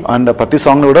 అండ్ ప్రతి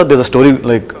సాంగ్ కూడా there a story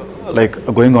like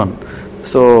going on.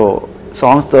 So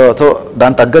songs so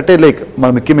దాని తగ్గట్టే లైక్ మన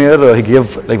Mickey mayor he gave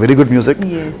like very good music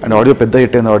and audio పెద్ద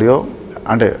హిట్ అయింది ఆడియో.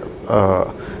 అంటే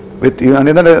విత్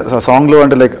ఏంటంటే సాంగ్లో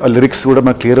అంటే లైక్ లిరిక్స్ కూడా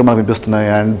మనకు క్లియర్గా మనకు వినిపిస్తున్నాయి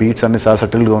అండ్ బీట్స్ అన్ని చాలా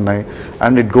సటిల్గా ఉన్నాయి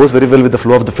and it goes very well with the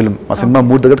flow of the film. ఆ సినిమా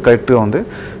మూడ్ దగ్గర కరెక్ట్గా ఉంది.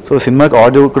 సో సినిమాకి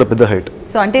ఆడియో కూడా పెద్ద హైట్.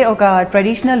 సో అంటే ఒక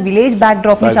ట్రెడిషనల్ విలేజ్ బ్యాక్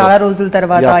డ్రాప్ ని చాలా రోజుల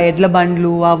తర్వాత ఎడ్ల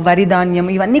బండ్లు, ఆ వరి ధాన్యం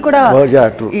ఇవన్నీ కూడా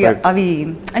అవి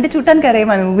అంటే చూడటానికి అరే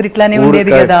మన ఊరు ఇట్లానే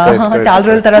ఉండేది కదా, చాలా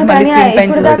రోజుల తర్వాత మళ్ళీ స్క్రీన్ పైన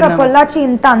చూస్తున్నాం. పొల్లాచి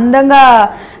ఇంత అందంగా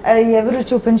ఎవరు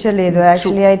చూపించలేదు.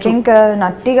 యాక్చువల్లీ ఐ థింక్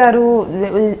నట్టి గారు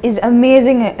is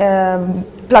amazing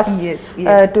plus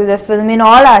to the film in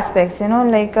all aspects, you know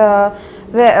like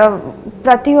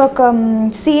ప్రతి ఒక్క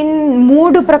సీన్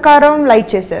మూడ్ ప్రకారం లైట్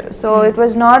చేశారు. సో ఇట్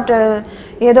వాజ్ నాట్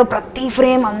ఏదో ప్రతి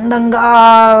ఫ్రేమ్ అందంగా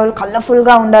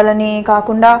కలర్ఫుల్గా ఉండాలని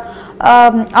కాకుండా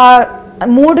ఆ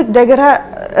మూడ్ దగ్గర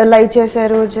లైట్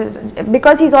చేశారు.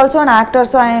 Because he's also an actor,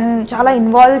 so ఆయన చాలా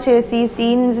ఇన్వాల్వ్ చేసి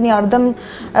సీన్స్ని అర్థం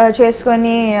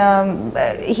చేసుకొని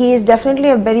he is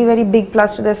definitely a very very big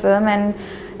plus to the film and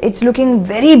it's looking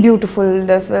very beautiful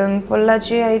the film.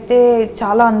 Pollachi అయితే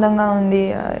చాలా అందంగా ఉంది.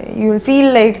 You will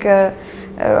feel like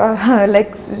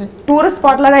like tourist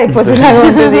spot లాగా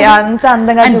అయిపోతుంది అంత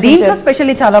అందంగా. దీంట్లో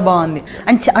స్పెషల్లీ చాలా బాగుంది.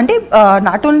 అండ్ అంటే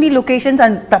నాట్ ఓన్లీ లొకేషన్స్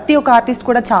అండ్ ప్రతి ఒక్క ఆర్టిస్ట్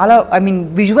కూడా చాలా ఐ మీన్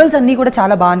విజువల్స్ అన్ని కూడా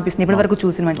చాలా బాగా అనిపిస్తుంది ఇప్పటి వరకు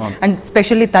చూసిన. అండ్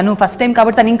స్పెషల్లీ తను ఫస్ట్ టైం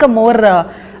కాబట్టి తను ఇంకా మోర్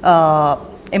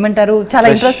ఏమంటారు చాలా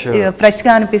ఇంట్రెస్ట్ ఫ్రెష్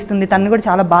గా అనిపిస్తుంది. తను కూడా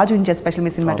చాలా బాగా చూపించారు స్పెషల్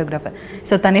మీ సినిమాటోగ్రాఫర్.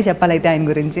 సో తనే చెప్పాలైతే ఆయన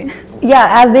గురించి. Yeah,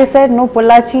 as they said, no,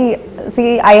 Pollachi, see,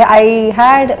 I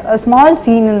had a small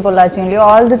scene in Pollachi only.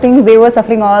 All the things they were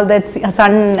suffering, all that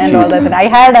sun and all that. I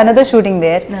had another shooting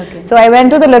there. Okay. So I went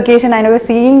to the location and I was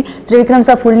seeing Trivikram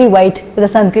sir fully white with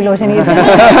the sunscreen lotion.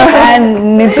 And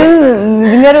Nithin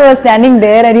was standing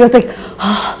there and he was like,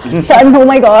 oh, sun, oh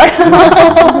my God.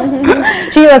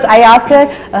 I asked her,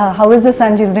 how is the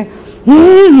sun? She was like,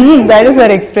 that is her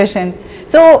expression.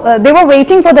 So they were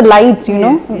waiting for the light, you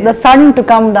know, the sun to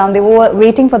come down. They were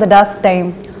waiting for the dusk time.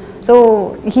 So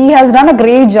he has done a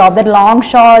great job, that long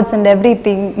shots and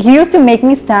everything. He used to make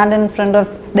me stand in front of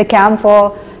the cam for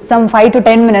some 5 to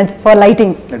 10 minutes for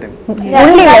lighting.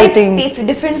 Only lighting.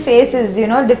 Different faces, you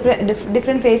know,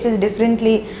 different faces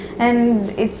differently, and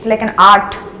it's like an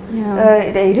art.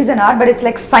 It is an art, but it's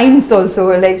like science also,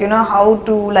 like, you know, how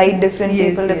to light different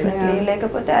people differently. Like,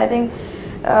 I think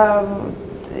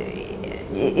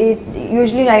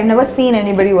usually I've never seen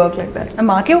anybody work like that.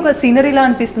 మాకే ఒక scenery లా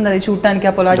అనిపిస్తుంది అది చూడటానికి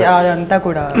ఆ పొలాజీ అదంతా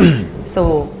కూడా. So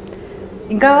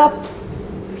ఇంకా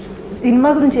cinema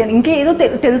గురించి ఇంకేదో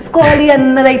తెలుసుకోవాలి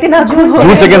అన్నదైతే నాకు జూన్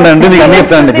 2 అంటే మీకు అన్ని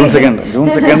చెప్తానండి. జూన్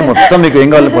 2 మొత్తం మీకు ఏం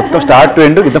కావాలి మొత్తం స్టార్ట్ టు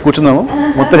ఎండ్ ఇంత కూర్చున్నాము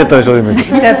మొత్తం చెప్తాను స్టోరీ మీకు.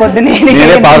 సార్ పొద్దున్నే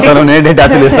నేనే పాడతాను, నేనే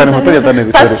డాన్స్ చేస్తాను, మొత్తం చెప్తాను.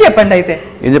 ఫస్ట్ చెప్పండి అయితే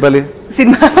ఏం చెప్పాలి?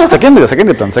 సినిమా సెకండ్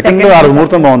చెప్తాను. సెకండ్ ఆ రోజు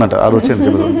ముహూర్తం బాగుందంట, ఆ రోజు వచ్చాను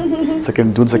చెప్తాను.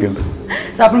 జూన్ 2.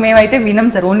 సో అప్పుడు మేమైతే వినం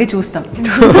సార్, ఓన్లీ చూస్తాం.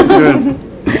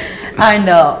 అండ్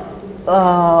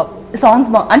సాంగ్స్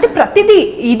అంటే ప్రతిదీ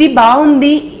ఇది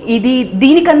బాగుంది, ఇది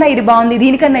దీనికన్నా ఇది బాగుంది,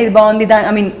 దీనికన్నా ఇది బాగుంది,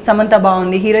 ఐ మీన్ సమంత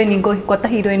బాగుంది, హీరోయిన్ ఇంకో కొత్త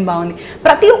హీరోయిన్ బాగుంది,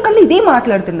 ప్రతి ఒక్కళ్ళు ఇదే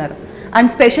మాట్లాడుతున్నారు.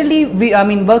 And specially I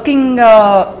mean working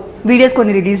videos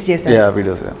కొన్ని రిలీజ్ చేశారు.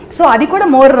 సో అది కూడా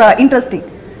మోర్ ఇంట్రెస్టింగ్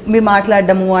మీరు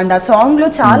మాట్లాడడము. అండ్ ఆ సాంగ్ లో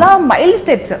చాలా మైల్డ్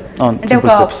స్టెప్స్, అంటే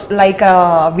ఒక లైక్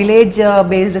విలేజ్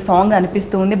బేస్డ్ సాంగ్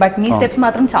అనిపిస్తుంది, బట్ మీ స్టెప్స్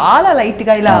మాత్రం చాలా లైట్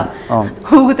గా ఇలా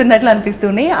ఊగుతున్నట్లు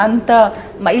అనిపిస్తుంది. అంత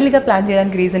మైల్డ్ గా ప్లాన్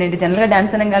చేయడానికి రీజన్ ఏంటి? జనరల్ గా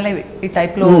డాన్స్ అనగానే ఈ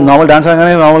టైప్ లో నార్మల్ డాన్స్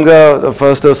అనగానే నార్మల్ గా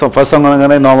ఫస్ట్ సాంగ్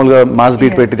అనగానే నార్మల్ గా మాస్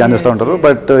బీట్ పెట్టి డాన్స్ చేస్తూ ఉంటారు.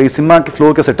 బట్ ఈ సినిమాకి ఫ్లో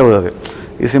కి సెట్ అవుతుంది.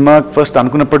 ఈ సినిమా ఫస్ట్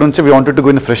అనుకున్నప్పటి నుంచి we wanted to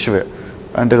go in fresh వే,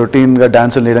 అంటే రొటీన్ గా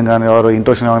డాన్సులు చేయడం కానీ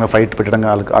ఇంట్రోషన్ కానీ ఫైట్ పెట్టడం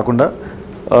కాకుండా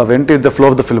went in the flow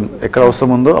of the film ఎక్కడ అవసరం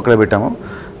ఉందో అక్కడే పెట్టాము.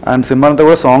 అండ్ సినిమా అంతా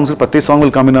కూడా సాంగ్స్ ప్రతి song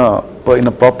will come in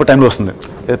proper టైంలో వస్తుంది,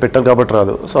 ఏదో పెట్టాలి కాబట్టి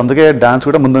రాదు. సో అందుకే డాన్స్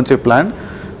కూడా ముందు నుంచి ప్లాన్.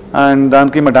 అండ్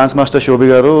దానికి మా డాన్స్ మాస్టర్ శోభి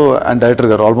గారు అండ్ డైరెక్టర్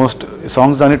గారు ఆల్మోస్ట్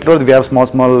సాంగ్స్ అన్నింటిలో we have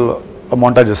small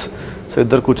montages. So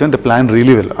ఇద్దరు కూర్చొని ద ప్లాన్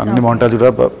రియలీ వెల్. అన్ని మాంటాజ్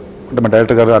కూడా అంటే మా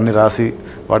డైరెక్టర్ గారు అన్ని రాసి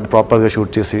వాటిని ప్రాపర్గా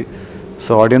షూట్ చేసి,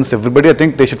 so audience everybody I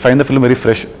think they should find the film very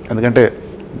fresh, ఎందుకంటే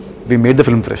we made the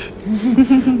film fresh.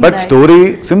 But story,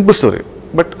 simple story,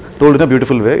 but told in a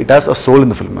beautiful way. It has a soul in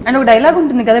the film. And ఒక dialogue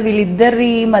ఉంటుంది కదా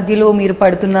వీళ్ళిద్దరి మధ్యలో మీరు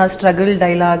పడుతున్న struggle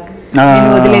dialogue, నేను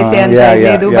వదిలేసే అంత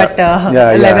లేదు బట్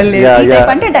లెవెల్ లేదు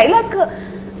అంటే డైలాగ్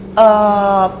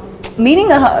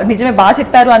మీనింగ్ నిజమే బాగా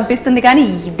చెప్పారు అనిపిస్తుంది, కానీ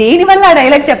దేని వల్ల ఆ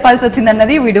డైలాగ్ చెప్పాల్సి వచ్చింది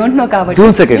అన్నది వి డోంట్ నో. కాబట్టి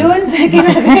June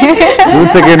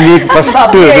second week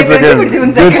first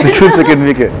June second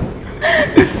week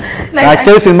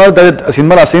actually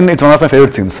సినిమాలో ఆ scene it's one of my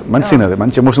favourite scenes. మంచి సీన్ అది,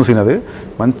 మంచి ఎమోషనల్ సీన్, అది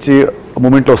మంచి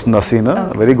మూమెంట్లో వస్తుంది ఆ scene.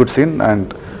 Very good scene and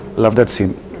love that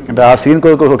scene. అంటే ఆ సీన్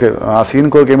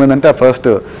కోరిక ఏమైందంటే ఆ ఫస్ట్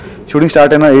షూటింగ్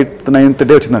స్టార్ట్ అయిన 8th 9th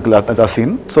డే వచ్చింది నాకు ఆ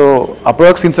సీన్. సో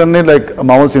అప్రోక్స్ సీన్స్ అన్ని లైక్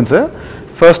మామూలు సీన్సే.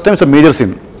 First time it's major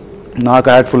scene. నాకు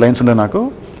హ్యాట్ఫుల్ లైన్స్ ఉండే నాకు.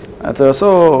 సో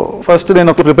ఫస్ట్ నేను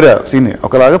ఒకరు ప్రిపేర్ అయ్యా సీన్ని,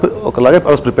 ఒకలాగే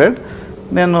ఐ వాస్ ప్రిపేర్డ్.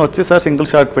 నేను వచ్చి సార్ సింగిల్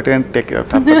షాట్ పెట్టాను, టేక్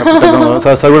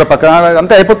సార్ కూడా పక్కన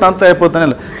అంతే అయిపోతుంది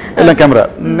వెళ్ళాను కెమెరా.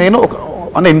 నేను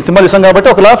అంటే సినిమా చేసాను కాబట్టి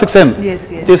ఒకలా ఫిక్స్ అయ్యాను,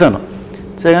 చేశాను.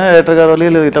 చేయగానే డైరెక్టర్ గారు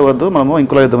లేదు ఇట్లా వద్దు మనము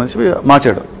ఇంకోలా ఇద్దామని చెప్పి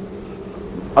మార్చాడు.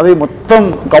 అది మొత్తం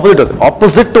ఆపోజిట్, అది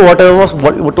opposite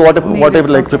what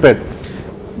ever like prepared.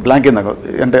 Blank అయింది నాకు.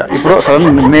 అంటే ఇప్పుడు సడన్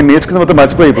నేను నేర్చుకుంది మొత్తం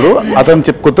మర్చిపోయి ఇప్పుడు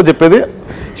అతను కొత్త చెప్పేది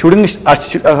shooting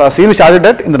scene started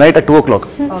at in the night at 2 o'clock.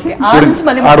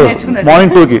 ఆ రోజు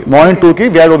మార్నింగ్ 2కి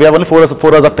we have only 4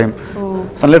 hours of time.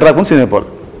 Sunlight రాకుండా సీన్ అయిపోవాలి.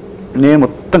 నేను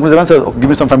మొత్తం కూర్చోని sir give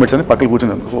me some 5 minutes అని పక్కన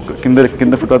కూర్చున్నాను,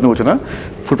 కింద ఫుట్పాత్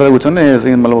కూర్చొని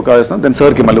సీన్ మళ్ళీ కాల్ చేస్తాను. దెన్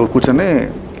సార్కి మళ్ళీ కూర్చొని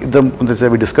ఇద్దరం కొంచెం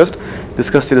సేపు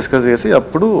డిస్కస్ చేసి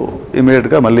అప్పుడు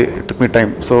ఇమీడియట్గా మళ్ళీ టుక్ మీ టైం.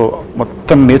 సో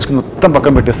మొత్తం నేర్చుకుని మొత్తం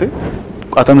పక్కన పెట్టేసి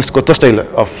అతని కొత్త స్టైల్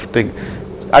ఆఫ్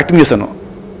యాక్టింగ్ చేశాను.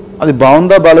 అది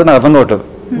బాగుందా బాగాలేదు నాకు అర్థం కావట్లేదు,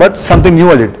 but something new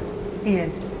I did.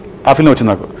 ఆ ఫీలింగ్ వచ్చింది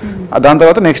నాకు. దాని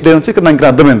తర్వాత నెక్స్ట్ డే నుంచి ఇక్కడ నాకు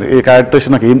అర్థమైంది ఈ క్యారెక్టర్స్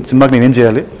నాకు సినిమాకి నేనేం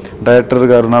చేయాలి, డైరెక్టర్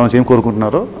గారు నా నుంచి ఏం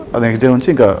కోరుకుంటున్నారో అది నెక్స్ట్ డే నుంచి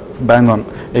ఇంకా బ్యాంగ్ ఆన్.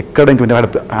 ఎక్కడ ఇంక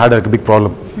హ్యాడ్ బిగ్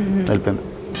ప్రాబ్లం వెళ్ళిపోయింది.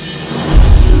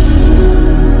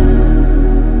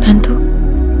 నందు,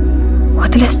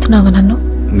 వదిలేస్తున్నావా నన్ను?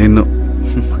 నిన్ను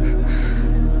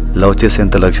లవ్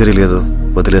చేసేంత లగ్జరీ లేదు,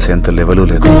 వదిలేసేంత లెవెలు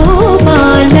లేదు.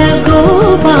 గోపాల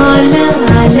గోపాల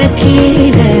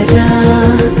అలకేరరా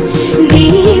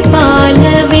దీపాల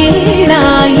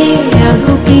వేళాయే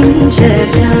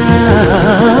అగుపించరా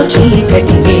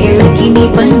చీకటి వేళకి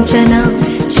నిపంచన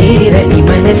చేరని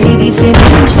మనసిది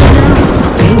శరించన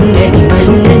వెన్నని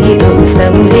మన్నని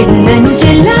దోసములెన్నను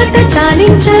చెల్లాట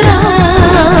చాలించరా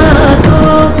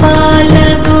గోపాల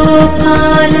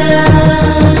గోపాల.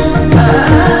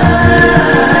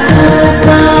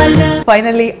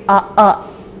 ఫైనల్లీ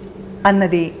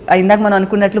అన్నది ఇందాక మనం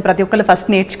అనుకున్నట్లు ప్రతి ఒక్కళ్ళు ఫస్ట్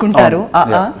నేర్చుకుంటారు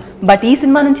బట్ ఈ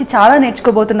సినిమా నుంచి చాలా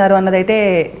నేర్చుకోబోతున్నారు అన్నదైతే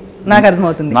నాకు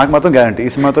అర్థమవుతుంది. నాకు మాత్రం గ్యారంటీ ఈ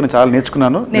సినిమాతో చాలా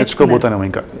నేర్చుకోబోతాను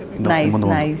ఇంకా.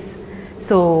 నైస్.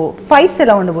 సో ఫైట్స్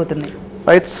ఎలా ఉండబోతున్నాయి?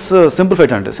 ఫైట్స్ సింపుల్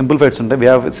ఫైట్స్ అంటే సింపుల్ ఫైట్స్ ఉంటాయి.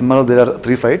 సినిమాలో దేర్ ఆర్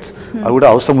 3 fights. అవి కూడా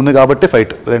అవసరం ఉంది కాబట్టి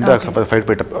ఫైట్, లేదంటే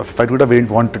ఫైట్ కూడా we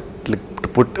want to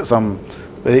put some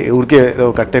ఊరికే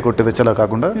కట్టే కొట్టేది చాలా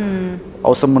కాకుండా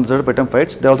అవసరం ఉన్న పెట్టాం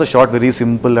fights. They also short very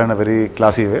simple and very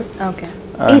classy వే.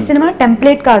 ఈ సినిమా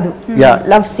టెంప్లేట్ కాదు,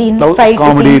 love scene, fight,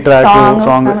 comedy track,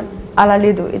 song అలా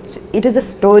లేదు. It is a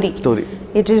story.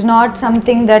 It is not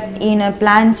something that ఈయన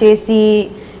ప్లాన్ చేసి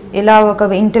ఇలా ఒక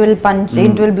interval punch,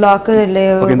 interval block,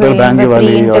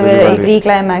 pre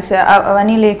climax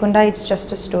అవన్నీ లేకుండా it's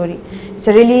just a story. It's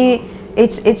really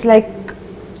it's like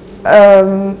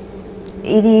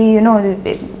ఇది యూనో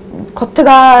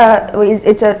కొత్తగా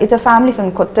ఇట్స్ అ ఫ్యామిలీ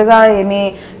ఫిల్మ్. కొత్తగా ఏమీ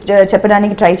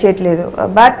చెప్పడానికి ట్రై చేయట్లేదు.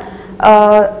 But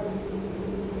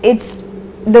it's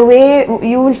the way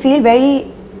you will feel very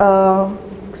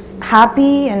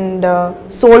happy and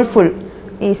soulful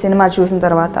ఈ cinema చూసిన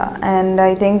తర్వాత. And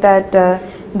I think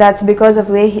that's because of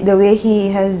the way he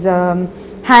has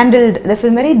handled the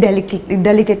film very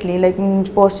delicately. Like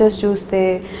posters చూస్తే,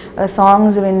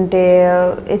 songs వింటే,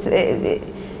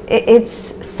 it's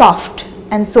soft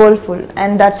and soulful,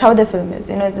 and that's how the film is.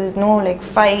 You know, there's no like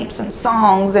fights and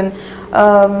songs and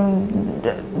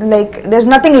like there's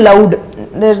nothing loud,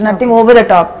 there's nothing over the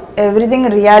top. Everything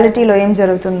రియాలిటీలో ఏం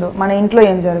జరుగుతుందో, మన ఇంట్లో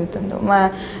ఏం జరుగుతుందో,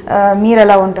 మీరు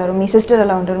ఎలా ఉంటారు, మీ సిస్టర్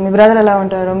ఎలా ఉంటారు, మీ బ్రదర్ ఎలా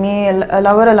ఉంటారు, మీ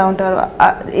లవర్ ఎలా ఉంటారు,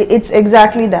 it's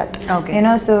exactly that.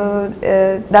 You know, so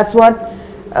that's what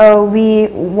we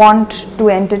want to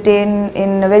entertain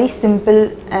in a very simple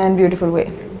and beautiful way.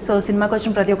 So సినిమాకి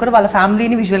వచ్చిన ప్రతి ఒక్కరు వాళ్ళ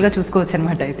ఫ్యామిలీని విజువల్ గా చూసుకోవచ్చు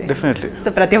అనమాట. అయితే డెఫినెట్లీ సో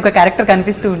ప్రతి ఒక్క క్యారెక్టర్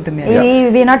కనిపిస్తూ ఉంటుంది. ఇది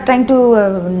వి not trying to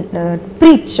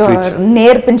preach are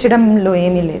నేర్పించడంలో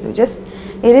ఏమీ లేదు. Just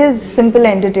it is simple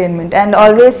entertainment, and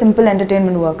always simple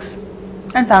entertainment works.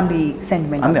 And family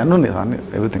sentiment,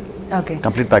 everything. Okay,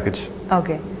 complete package.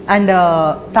 Okay. And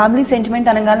family sentiment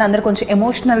అనగానే అందరూ కొంచెం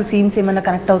ఎమోషనల్ సీన్స్ ఏమైనా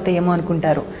కనెక్ట్ అవుతాయేమో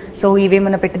అనుకుంటారు. సో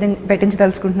ఇవేమైనా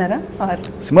పెట్టించదలుచుకుంటున్నారా?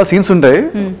 సినిమా సీన్స్ ఉంటాయి,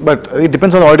 but it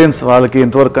depends on audience. వాళ్ళకి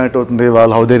ఎంతవరకు connect అవుతుంది,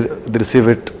 వాళ్ళు how they receive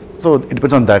it. So it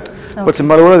depends on that. But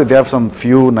సినిమాలో కూడా they have some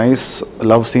few nice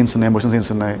love scenes ఉన్నాయి, ఎమోషనల్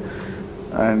సీన్స్ ఉన్నాయి.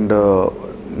 అండ్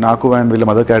నాకు అండ్ వీళ్ళ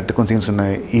మదర్ క్యారెక్టర్ కొన్ని సీన్స్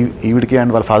ఉన్నాయి, ఈవిడికి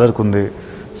అండ్ వాళ్ళ ఫాదర్కి ఉంది.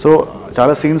 సో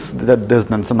చాలా scenes that there is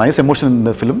some nice emotion in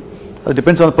the film. అది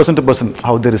depends on person to person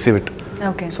how they receive it.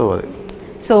 Okay. So అది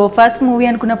సో ఫస్ట్ మూవీ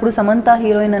అనుకున్నప్పుడు, సమంత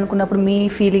హీరోయిన్ అనుకున్నప్పుడు మీ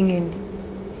ఫీలింగ్ ఏంటి?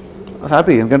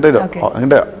 హ్యాపీ, ఎందుకంటే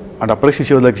అంటే అప్పటికి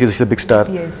she was like she is the big star.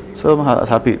 So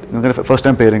happy, ఎందుకంటే first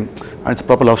time pairing and it's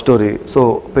proper love story. So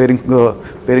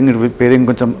pairing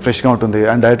కొంచెం ఫ్రెష్గా ఉంటుంది.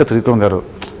 అండ్ డైరెక్టర్ త్రివిక్రమ్ గారు.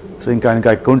 సో ఇంకా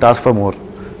I can't ask for more.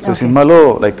 So సినిమాలో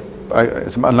లైక్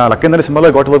నా లక్ ఏంటంటే సినిమాలో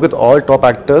I got work with all top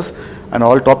actors and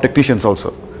all top technicians also.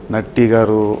 నట్టి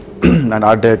గారు అండ్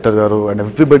ఆర్ట్ డైరెక్టర్ గారు and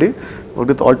everybody work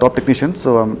with all top technicians. So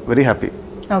I'm very happy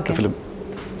film.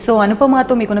 So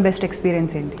అనుపమతో మీకున్న best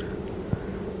experience ఏంటి?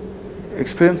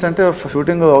 Experience అంటే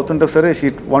shooting అవుతుంటే ఒకసారి she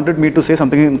wanted me to say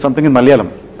something in Malayalam.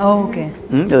 Okay.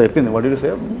 అది చెప్పింది, what D you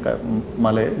say,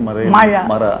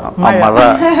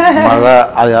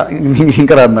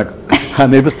 ఇంకా రాదు నాకు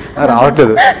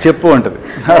రావట్లేదు చెప్పు అంటది.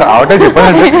 రావట్లేదు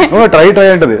చెప్పండి, ట్రై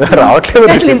అంటది, రావట్లేదు.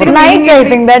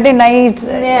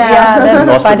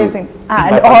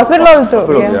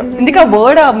 ఇందుక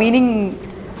word meaning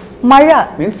Mara.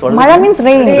 Mara means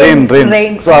rain.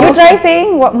 Rain. So you try saying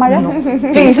what Mara?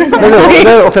 Please.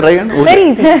 Okay, try again. Very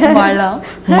easy. Mara.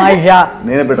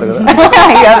 Nene better kada.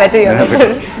 Yeah,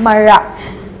 better. Mara.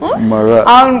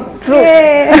 True.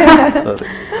 Sorry.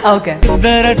 Okay.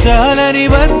 దరచాలని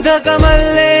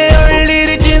బద్ధకమల్లే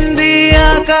ఒళ్ళిరిచింది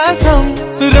ఆకాశం,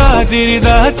 రాత్రి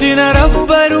దాచిన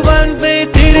రబ్బరు బంతే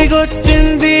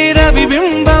తిరిగొచ్చింది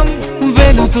రవిబింబం.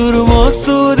 వెలుతురు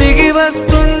మోస్తూ దిగి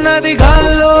వస్తున్నది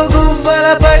గాల్లో గువ్వల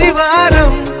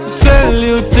పరివారం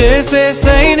సెల్యూట్ చేసే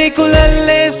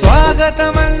సైనికులల్లే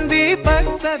స్వాగతమంది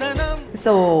పచ్చదనం.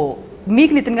 సో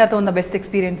మీకు నితిన్ గారితో ఉన్న బెస్ట్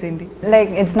ఎక్స్పీరియన్స్ ఏంటి?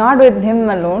 Like, it's not with him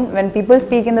alone. When people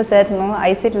speak in the set, no,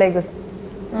 I sit like this.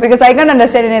 Because I can't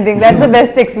understand anything. That's the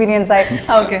best experience.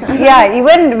 Okay. Yeah,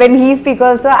 even when he speaks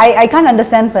also, I can't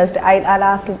understand first. I'll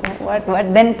ask him,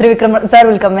 what? Then Trivikram sir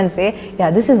will come and say,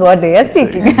 yeah, this is what they are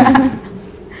speaking.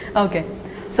 Okay,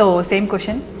 so same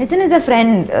question. Nitin is a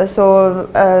friend. So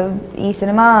ఈ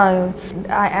cinema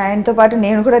ఆయనతో పాటు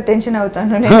నేను కూడా tension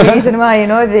అవుతాను. ఈ cinema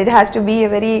it has to be a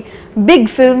very big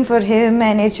film for him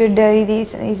and it should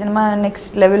ఈ cinema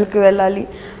next లెవెల్కి వెళ్ళాలి.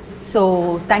 So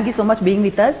thank you so much being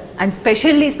with us and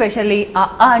specially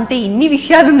అంటే ఇన్ని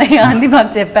విషయాలు ఉన్నాయా అని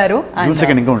మాకు చెప్పారు.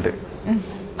 ఇంకా ఉంటాయి.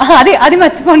 అది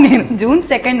మర్చిపోండి నేను. June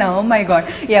 2nd. Oh my God,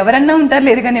 ఎవరన్నా ఉంటారు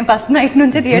లేదు కానీ నేను ఫస్ట్ నైట్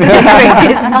నుంచే థియేటర్ వెయిట్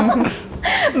చేశాను.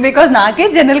 బికాస్ నాకే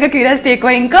జనరల్గా క్యూరియాసిటీ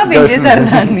ఎక్కువ, ఇంకా వెయిట్ చేశారు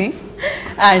దాన్ని.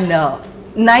 And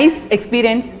nice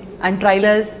experience and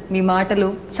trailers, మీ మాటలు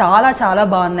చాలా చాలా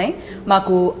బాగున్నాయి.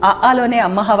 మాకు ఆలోనే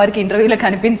అమ్మ హవర్కి ఇంటర్వ్యూలో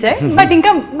కనిపించాయి,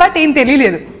 బట్ ఏం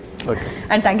తెలియలేదు.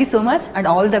 And thank you so much and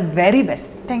all the very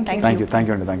best. Thank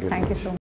you అండి. Thank you.